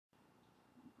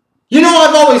You know,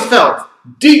 I've always felt,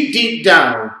 deep, deep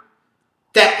down,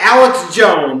 that Alex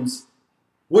Jones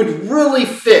would really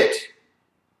fit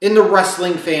in the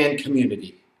wrestling fan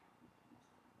community.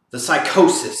 The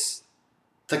psychosis,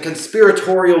 the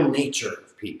conspiratorial nature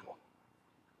of people.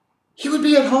 He would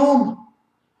be at home.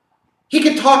 He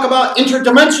could talk about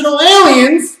interdimensional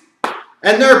aliens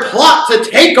and their plot to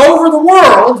take over the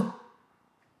world,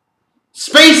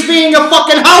 space being a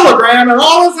fucking hologram, and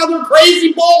all this other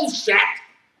crazy bullshit.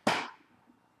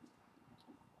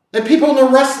 And people in the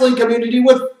wrestling community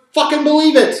would fucking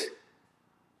believe it.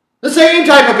 The same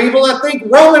type of people that think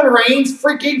Roman Reigns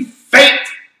freaking faked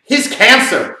his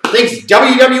cancer, thinks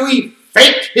WWE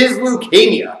faked his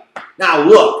leukemia. Now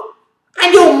look,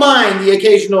 I don't mind the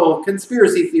occasional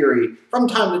conspiracy theory from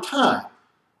time to time,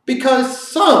 because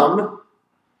some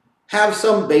have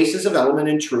some basis of element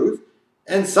in truth,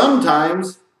 and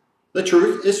sometimes the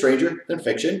truth is stranger than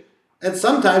fiction, and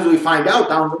sometimes we find out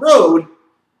down the road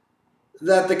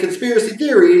that the conspiracy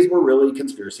theories were really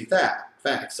conspiracy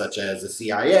facts, such as the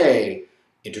CIA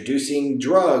introducing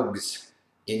drugs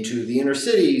into the inner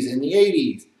cities in the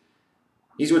 80s.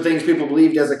 These were things people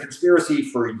believed as a conspiracy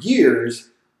for years.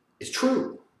 Is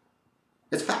true.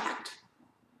 It's fact.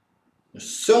 There's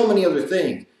so many other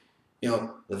things. You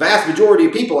know, the vast majority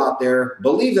of people out there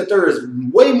believe that there is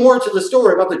way more to the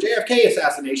story about the JFK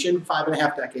assassination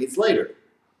 5.5 decades later.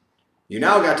 You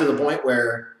now got to the point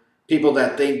where people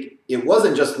that think it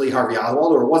wasn't just Lee Harvey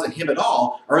Oswald or it wasn't him at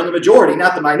all are in the majority,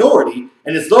 not the minority.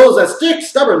 And it's those that stick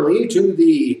stubbornly to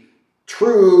the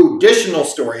traditional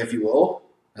story, if you will,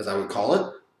 as I would call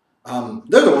it.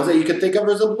 They're the ones that you can think of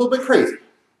as a little bit crazy.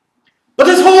 But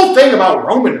this whole thing about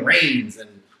Roman Reigns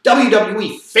and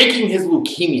WWE faking his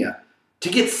leukemia to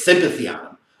get sympathy on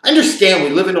him. I understand we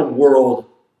live in a world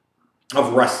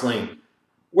of wrestling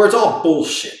where it's all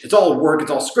bullshit. It's all work. It's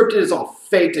all scripted. It's all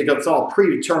faked. It's all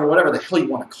predetermined, whatever the hell you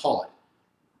want to call it.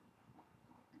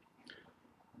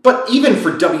 But even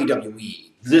for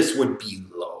WWE, this would be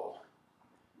low.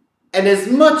 And as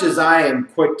much as I am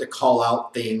quick to call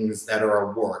out things that are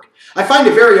a work, I find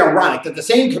it very ironic that the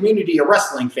same community of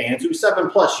wrestling fans who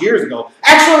 7+ years ago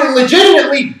actually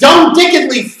legitimately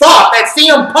dumb-dickedly thought that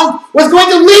CM Punk was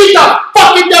going to lead the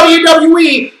fucking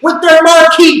WWE with their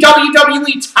marquee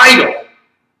WWE title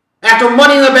after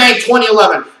Money in the Bank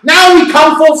 2011. Now we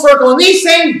come full circle, and these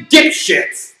same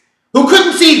dipshits who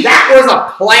couldn't see that was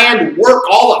a planned work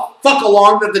all the fuck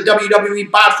along that the WWE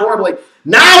botched horribly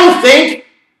now think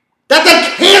that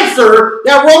the cancer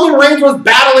that Roman Reigns was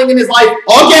battling in his life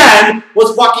again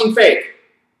was fucking fake.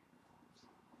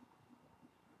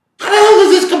 How the hell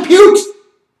does this compute?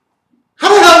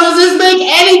 How the hell does this make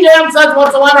any damn sense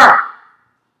whatsoever?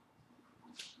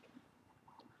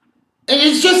 And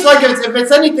it's just like, if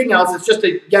it's anything else, it's just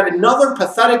yet another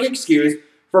pathetic excuse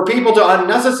for people to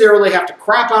unnecessarily have to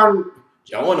crap on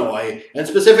Illinois, and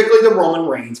specifically the Roman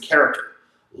Reigns character.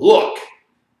 Look,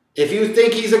 if you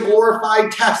think he's a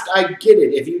glorified test, I get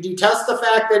it. If you detest the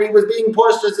fact that he was being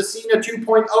pushed as a Cena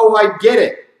 2.0, I get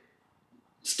it.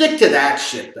 Stick to that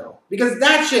shit, though, because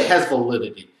that shit has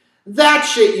validity. That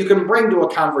shit you can bring to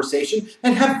a conversation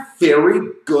and have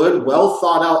very good,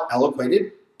 well-thought-out,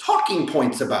 eloquated talking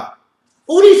points about.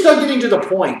 But when you start getting to the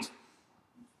point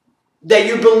that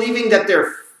you're believing that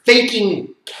they're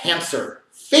faking cancer,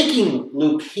 faking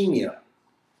leukemia,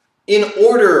 in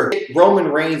order to get Roman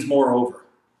Reigns moreover,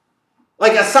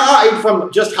 like, aside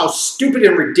from just how stupid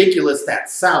and ridiculous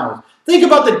that sounds, think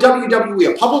about the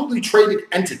WWE, a publicly traded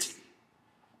entity,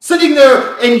 sitting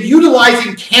there and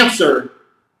utilizing cancer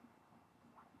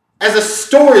as a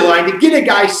storyline to get a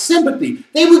guy's sympathy.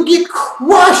 They would get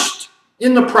crushed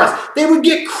in the press. They would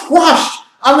get crushed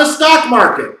on the stock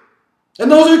market. And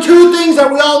those are two things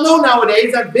that we all know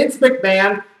nowadays that Vince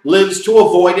McMahon lives to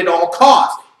avoid at all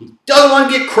costs. He doesn't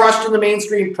want to get crushed in the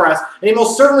mainstream press, and he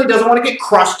most certainly doesn't want to get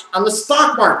crushed on the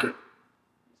stock market.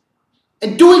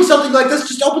 And doing something like this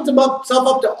just opens himself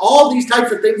up to all these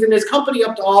types of things, and his company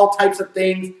up to all types of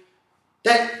things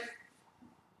that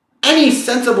any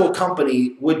sensible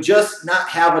company would just not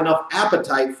have enough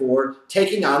appetite for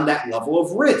taking on that level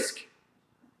of risk.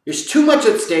 There's too much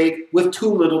at stake with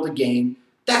too little to gain.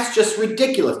 That's just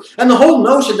ridiculous. And the whole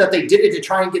notion that they did it to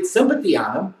try and get sympathy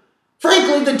on him,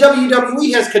 frankly, the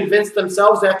WWE has convinced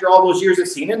themselves after all those years of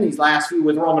Cena and these last few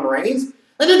with Roman Reigns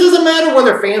that it doesn't matter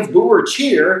whether fans boo or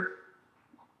cheer.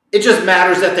 It just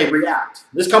matters that they react.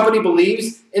 This company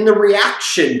believes in the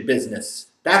reaction business.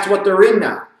 That's what they're in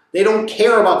now. They don't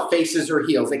care about faces or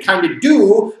heels. They kind of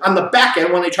do on the back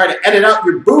end when they try to edit out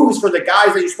your boos for the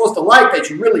guys that you're supposed to like that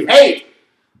you really hate.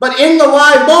 But in the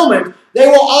live moment, they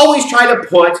will always try to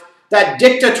put that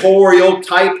dictatorial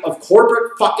type of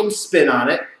corporate fucking spin on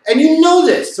it And you know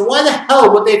this. So why the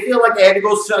hell would they feel like they had to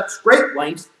go such great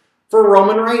lengths for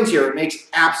Roman Reigns here? It makes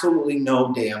absolutely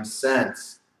no damn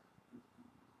sense.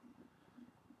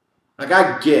 Like,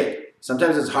 I get,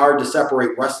 sometimes it's hard to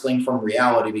separate wrestling from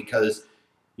reality because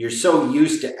you're so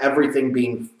used to everything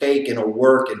being fake and a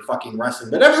work and fucking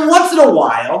wrestling. But every once in a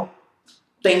while,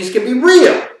 things can be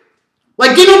real.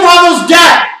 Like Dino Bravo's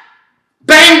dead.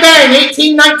 Bang, bang,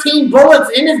 18, 19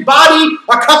 bullets in his body,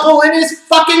 a couple in his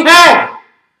fucking head.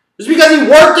 Just because he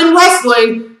worked in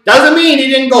wrestling doesn't mean he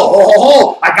didn't go,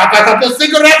 oh, I got my couple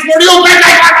cigarettes for you,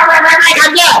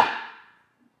 I'm dead.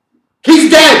 He's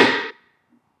dead.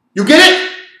 You get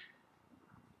it?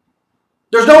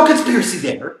 There's no conspiracy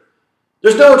there.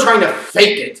 There's no trying to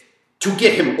fake it to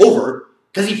get him over,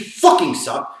 because he fucking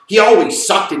sucked. He always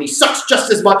sucked, and he sucks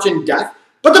just as much in death.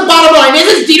 But the bottom line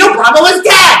is Dino Bravo is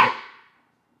dead.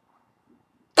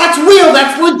 That's real.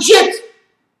 That's legit.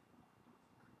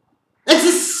 It's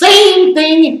the same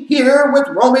thing here with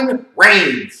Roman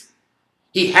Reigns.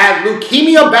 He had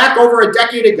leukemia back over a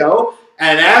decade ago,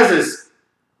 and as is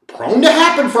prone to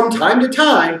happen from time to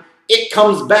time, it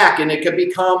comes back, and it can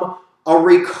become a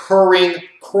recurring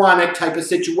chronic type of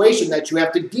situation that you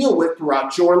have to deal with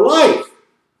throughout your life.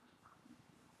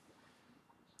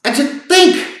 And to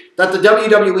think that the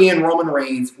WWE and Roman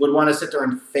Reigns would want to sit there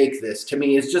and fake this, to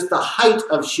me, is just the height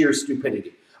of sheer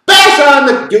stupidity. Bash on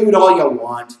the dude all you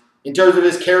want, in terms of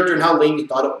his character and how lame you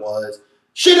thought it was.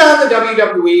 Shit on the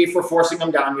WWE for forcing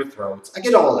them down your throats. I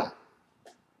get all that.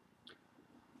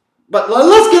 But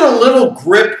let's get a little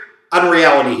grip on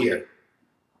reality here.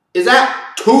 Is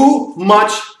that too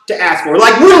much to ask for?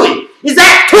 Like, really? Is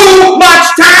that too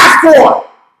much to ask for?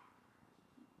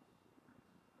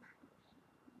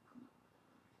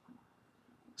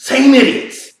 Same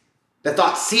idiots that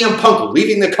thought CM Punk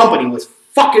leaving the company was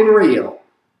fucking real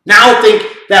now think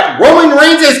that Roman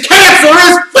Reigns is